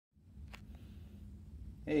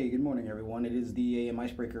Hey, good morning, everyone. It is the AM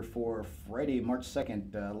Icebreaker for Friday, March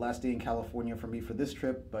 2nd. Last day in California for me for this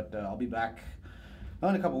trip, but I'll be back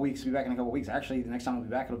in a couple weeks. I'll be back in a couple weeks. Actually, the next time I'll be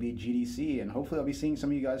back, it'll be GDC, and hopefully I'll be seeing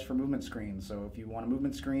some of you guys for movement screen. So if you want a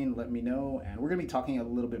movement screen, let me know. And we're going to be talking a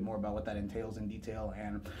little bit more about what that entails in detail.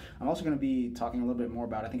 And I'm also going to be talking a little bit more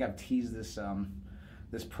about, I think I've teased this,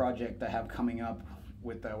 this project I have coming up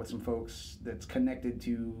with some folks that's connected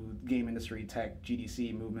to game industry, tech,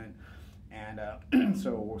 GDC movement. And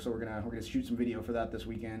so we're gonna shoot some video for that this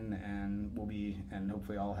weekend, and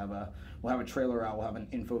hopefully we'll have a trailer out. We'll have an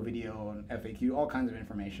info video and FAQ, all kinds of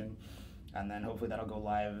information, and then hopefully that'll go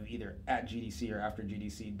live either at GDC or after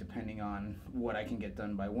GDC, depending on what I can get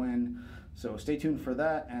done by when. So stay tuned for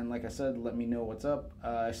that, and like I said, let me know what's up.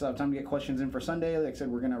 I still have time to get questions in for Sunday. Like I said,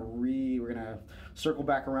 we're gonna circle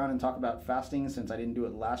back around and talk about fasting since I didn't do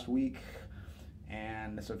it last week.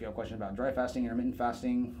 And so if you have questions about dry fasting, intermittent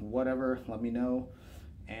fasting, whatever, let me know.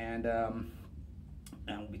 And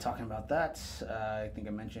we'll be talking about that. I think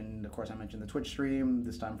I mentioned the Twitch stream,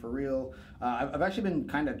 this time for real. I've actually been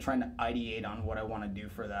kind of trying to ideate on what I want to do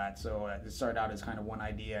for that. So it started out as kind of one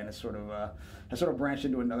idea, and it's sort of branched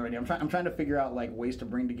into another idea. I'm trying to figure out like ways to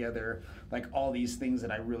bring together like all these things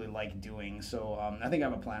that I really like doing. So I think I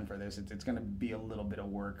have a plan for this. It's going to be a little bit of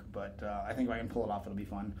work, but I think if I can pull it off, it'll be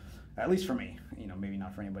fun. At least for me, maybe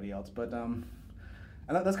not for anybody else. But and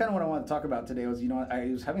that's kind of what I want to talk about today. Was I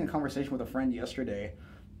was having a conversation with a friend yesterday,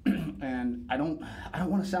 and I don't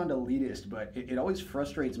want to sound elitist, but it always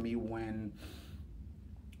frustrates me when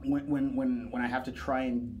I have to try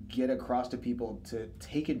and get across to people to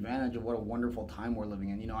take advantage of what a wonderful time we're living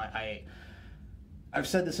in. I've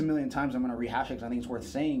said this a million times. I'm going to rehash it because I think it's worth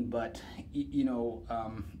saying. But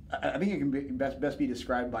I think it can be best be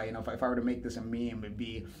described by if I were to make this a meme, it'd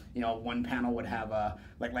be one panel would have a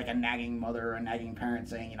like a nagging mother or a nagging parent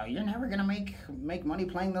saying you're never going to make money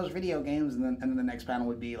playing those video games, and then the next panel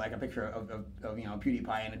would be like a picture of PewDiePie,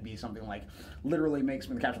 and it'd be something like literally makes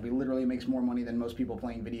more money than most people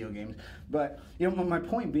playing video games. But my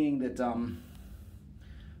point being that.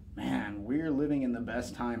 Man, we're living in the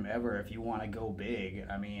best time ever if you want to go big.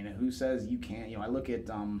 I mean, who says you can't? I look at,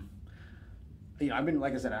 I've been,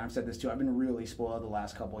 like I said, I've said this too, I've been really spoiled the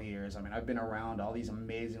last couple of years. I mean, I've been around all these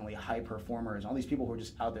amazingly high performers, all these people who are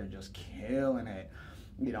just out there just killing it.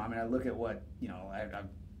 I look at what, I've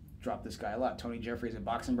dropped this guy a lot. Tony Jeffries at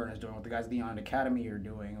Box and Burn is doing, what the guys at the On Academy are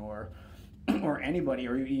doing, or anybody,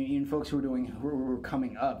 or even folks who are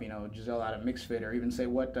coming up, Giselle out of Mixfit, or even say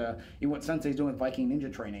what Sensei's doing with Viking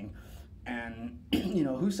Ninja training, and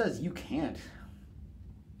who says you can't?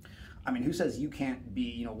 I mean, who says you can't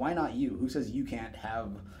be? Why not you? Who says you can't have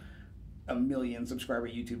a 1 million subscriber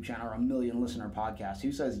YouTube channel or a 1 million listener podcast?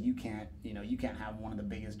 Who says you can't? You can't have one of the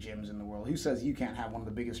biggest gyms in the world? Who says you can't have one of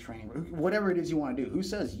the biggest training? Whatever it is you want to do. Who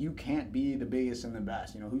says you can't be the biggest and the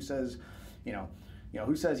best? Who says,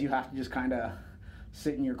 who says you have to just kind of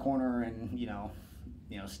sit in your corner and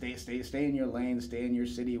stay in your lane, stay in your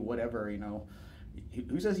city, whatever.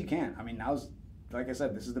 Who says you can't? I mean, now's, like I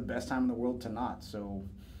said, this is the best time in the world to not. So,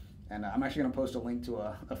 and I'm actually going to post a link to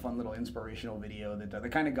a fun little inspirational video that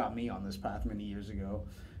kind of got me on this path many years ago.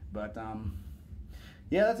 But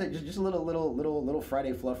yeah, that's it. Just a little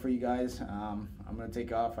Friday fluff for you guys. I'm going to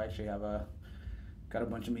take off. I actually got a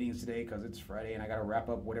bunch of meetings today because it's Friday, and I got to wrap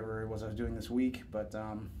up whatever it was I was doing this week. But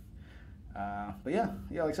yeah,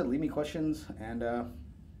 like I said, leave me questions, and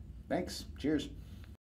thanks. Cheers.